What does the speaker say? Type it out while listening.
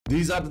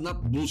These are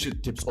not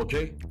bullshit tips,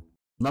 okay?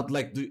 Not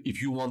like the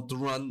if you want to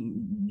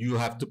run, you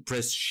have to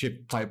press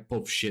shift type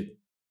of shit.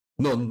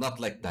 No, not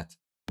like that.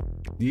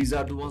 These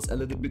are the ones a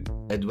little bit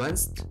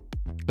advanced,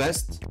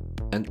 fast,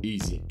 and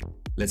easy.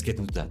 Let's get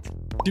into that.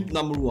 Tip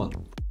number 1.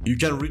 You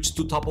can reach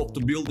to top of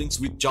the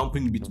buildings with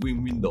jumping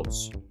between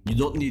windows. You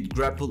don't need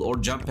grapple or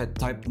jump pad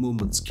type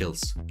movement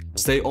skills.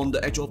 Stay on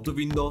the edge of the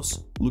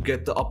windows, look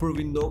at the upper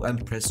window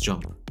and press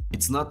jump.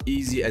 It's not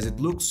easy as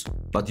it looks,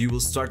 but you will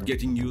start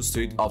getting used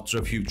to it after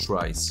a few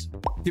tries.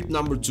 Tip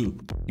number 2.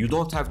 You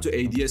don't have to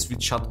ADS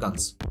with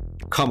shotguns.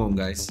 Come on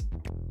guys,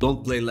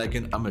 don't play like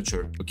an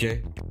amateur,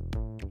 okay?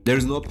 There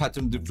is no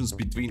pattern difference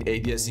between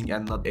ADSing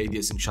and not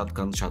ADSing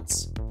shotgun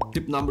shots.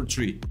 Tip number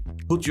 3.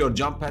 Put your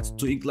jump pad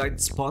to inclined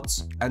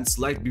spots and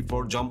slide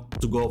before jump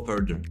to go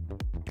further.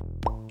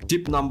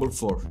 Tip number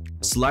 4.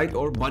 Slide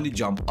or bunny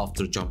jump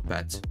after jump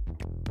pad.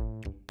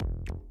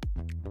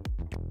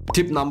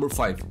 Tip number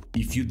 5.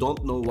 If you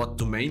don't know what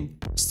to main,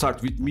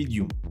 start with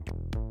medium.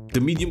 The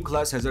medium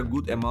class has a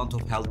good amount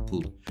of health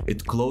pool.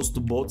 It's close to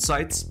both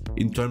sides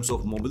in terms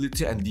of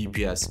mobility and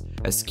DPS.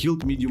 A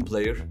skilled medium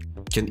player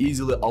can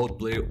easily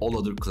outplay all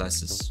other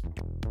classes.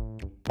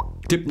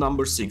 Tip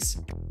number 6.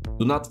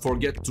 Do not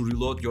forget to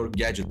reload your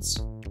gadgets.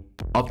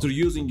 After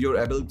using your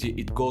ability,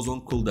 it goes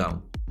on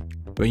cooldown.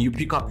 When you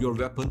pick up your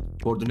weapon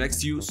for the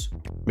next use,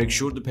 make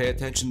sure to pay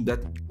attention that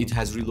it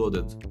has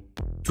reloaded.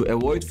 To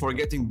avoid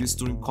forgetting this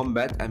during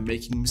combat and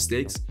making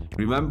mistakes,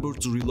 remember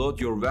to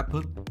reload your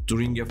weapon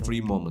during a free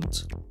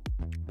moment.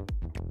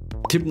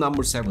 Tip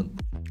number 7.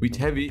 With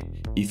heavy,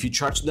 if you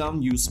charge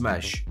down, you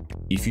smash.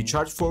 If you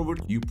charge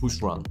forward, you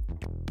push run.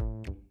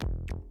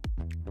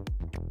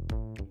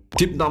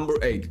 Tip number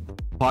 8.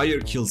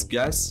 Fire kills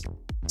gas,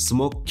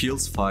 smoke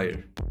kills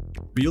fire.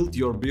 Build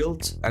your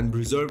build and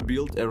reserve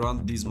build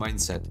around this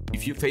mindset.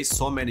 If you face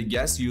so many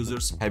gas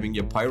users, having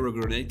a pyro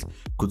grenade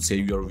could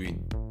save your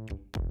win.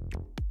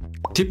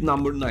 Tip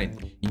number 9.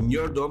 In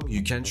your dome,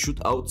 you can shoot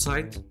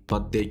outside,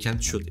 but they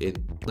can't shoot in.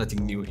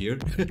 Nothing new here,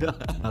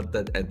 not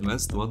that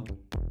advanced one.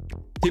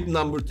 Tip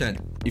number 10.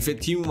 If a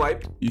team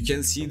wiped, you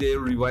can see their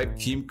revived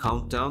team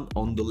countdown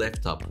on the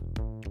left up.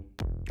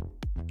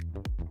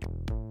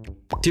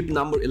 Tip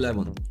number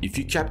 11. If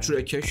you capture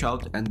a cache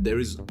out and there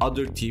is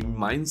other team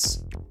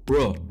mines,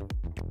 bro,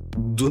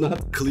 do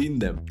not clean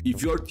them.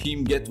 If your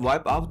team get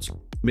wiped out,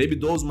 maybe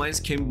those mines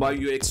can buy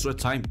you extra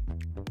time.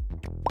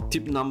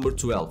 Tip number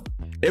 12.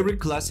 Every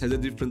class has a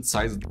different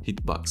sized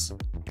hitbox,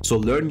 so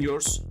learn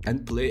yours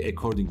and play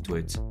according to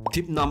it.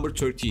 Tip number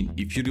 13.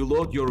 If you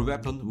reload your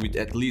weapon with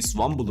at least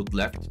one bullet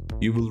left,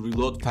 you will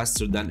reload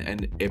faster than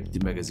an empty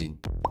magazine.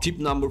 Tip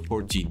number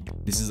 14.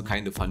 This is a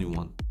kind of funny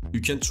one.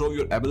 You can throw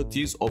your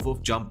abilities off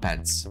of jump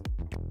pads.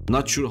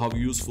 Not sure how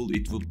useful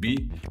it would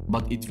be,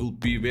 but it will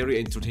be very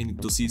entertaining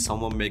to see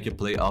someone make a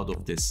play out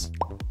of this.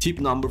 Tip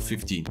number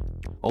 15.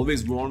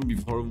 Always warn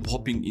before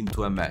hopping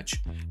into a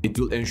match. It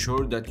will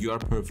ensure that you are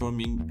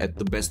performing at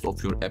the best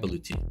of your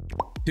ability.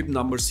 Tip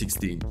number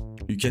 16.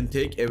 You can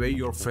take away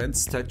your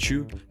friend's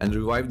statue and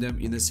revive them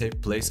in a safe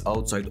place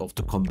outside of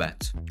the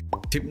combat.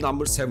 Tip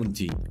number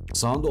 17.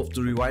 Sound of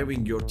the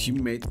reviving your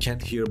teammate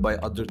can't hear by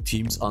other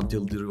teams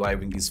until the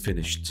reviving is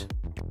finished.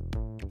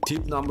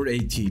 Tip number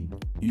 18.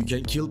 You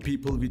can kill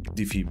people with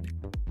defib.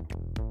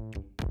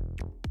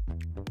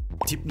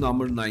 Tip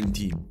number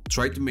 19.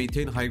 Try to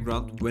maintain high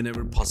ground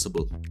whenever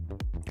possible.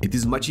 It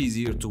is much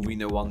easier to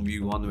win a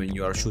 1v1 when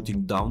you are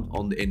shooting down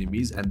on the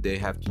enemies and they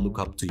have to look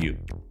up to you.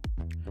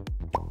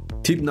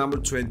 Tip number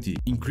 20.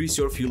 Increase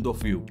your field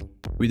of view.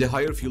 With a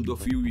higher field of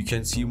view, you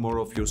can see more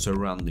of your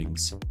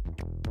surroundings.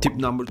 Tip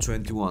number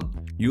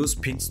 21. Use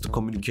pings to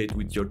communicate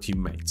with your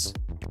teammates.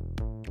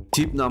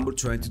 Tip number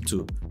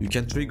 22. You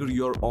can trigger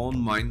your own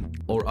mine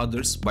or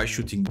others by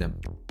shooting them.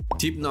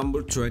 Tip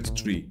number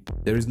 23.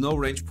 There is no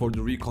range for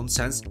the recon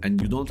sense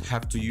and you don't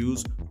have to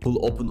use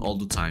pull open all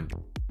the time.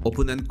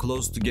 Open and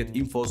close to get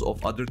infos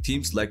of other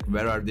teams, like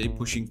where are they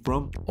pushing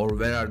from or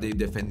where are they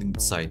defending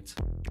the site.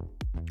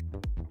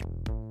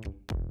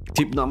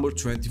 Tip number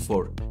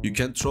 24. You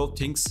can throw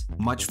things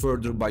much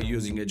further by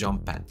using a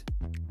jump pad.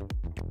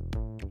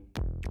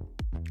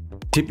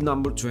 Tip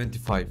number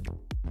 25.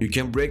 You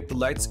can break the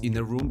lights in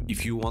a room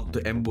if you want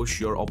to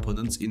ambush your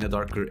opponents in a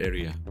darker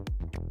area.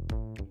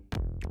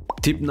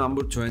 Tip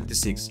number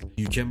 26.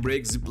 You can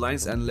break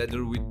ziplines and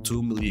ladder with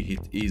 2 melee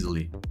hit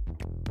easily.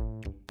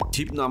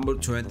 Tip number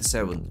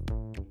 27.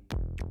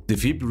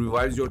 Defib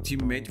revives your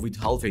teammate with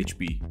half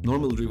HP.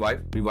 Normal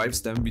revive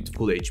revives them with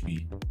full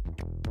HP.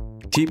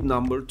 Tip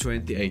number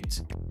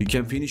 28. You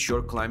can finish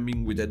your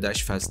climbing with a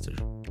dash faster.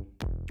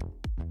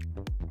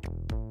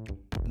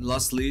 And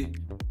lastly,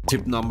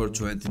 tip number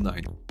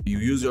 29. You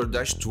use your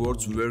dash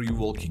towards where you're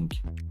walking.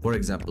 For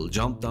example,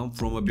 jump down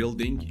from a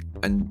building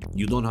and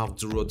you don't have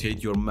to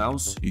rotate your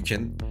mouse. You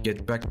can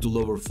get back to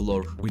lower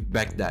floor with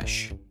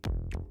backdash.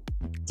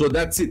 So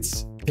that's it.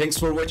 Thanks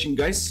for watching,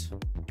 guys.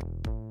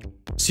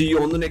 See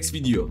you on the next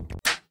video.